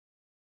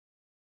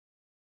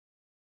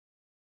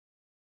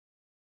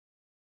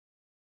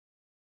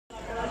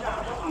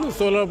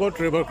Solar boat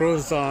river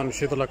cruise on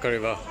Shitalakhya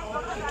River.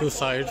 Two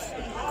sides.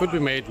 Could be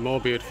made more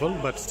beautiful,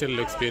 but still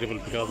looks beautiful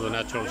because of the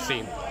natural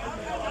scene.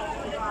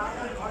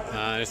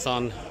 It's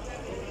on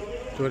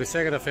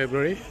 22nd of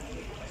February,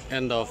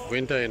 end of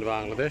winter in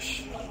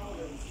Bangladesh.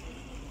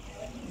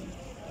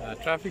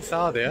 Traffics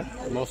are there.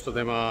 Most of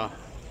them are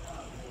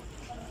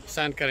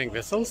sand carrying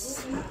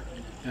vessels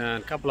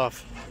and a couple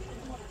of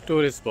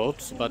tourist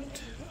boats,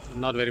 but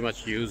not very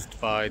much used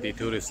by the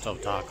tourists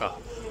of Dhaka.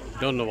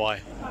 Don't know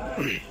why.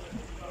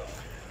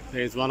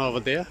 There is one over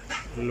there,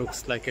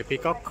 looks like a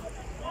peacock,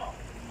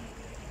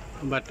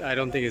 but I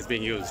don't think it's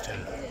being used.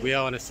 We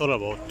are on a solar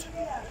boat.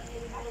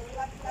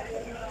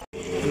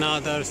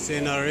 Another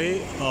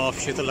scenery of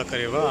Shitalakhya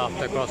River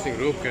after crossing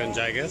Rivere,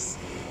 I guess.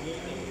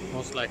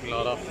 Most likely a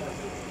lot of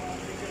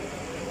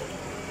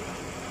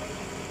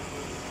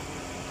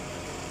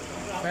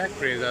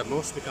factories are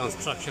mostly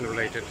construction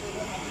related.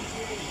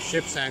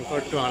 Ships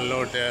anchored to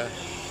unload their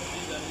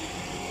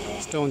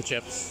stone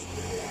chips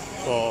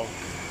for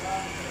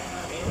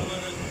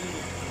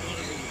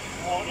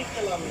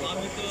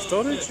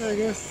storage, I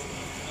guess.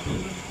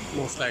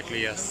 Most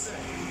likely, yes.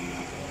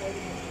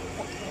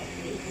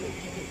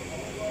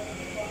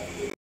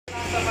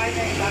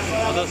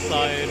 Other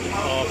side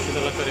of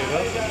Shitalakhya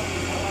River,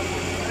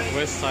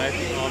 west side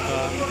of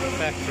the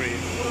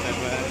factories that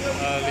were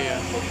earlier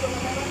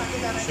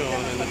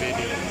shown in the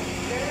video.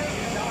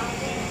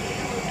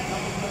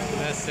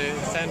 That's a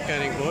sand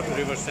carrying boat,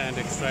 river sand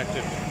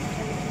extracted.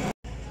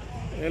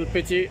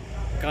 LPG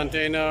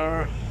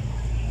container,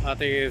 I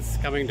think is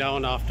coming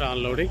down after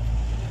unloading.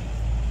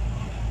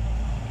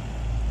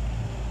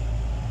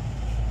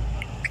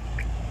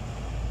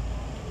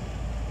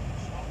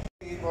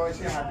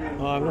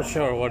 I'm not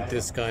sure what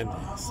this kind,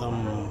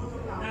 some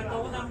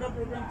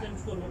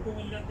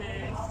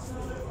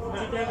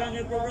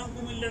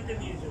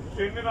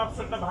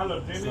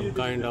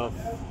kind of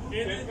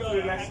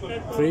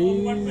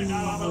trees,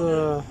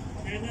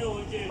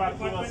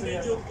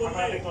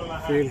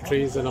 field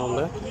trees and all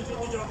that.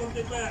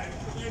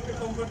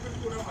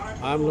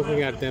 I'm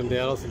looking at them, they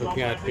are also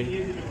looking at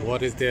me.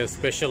 What is their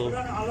special,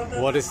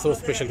 what is so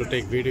special to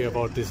take video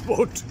about this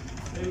boat?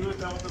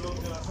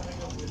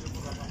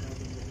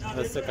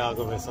 That's the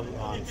cargo vessel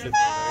on Shitalakhya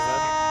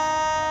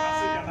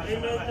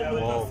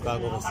River. Wow,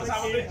 cargo vessel.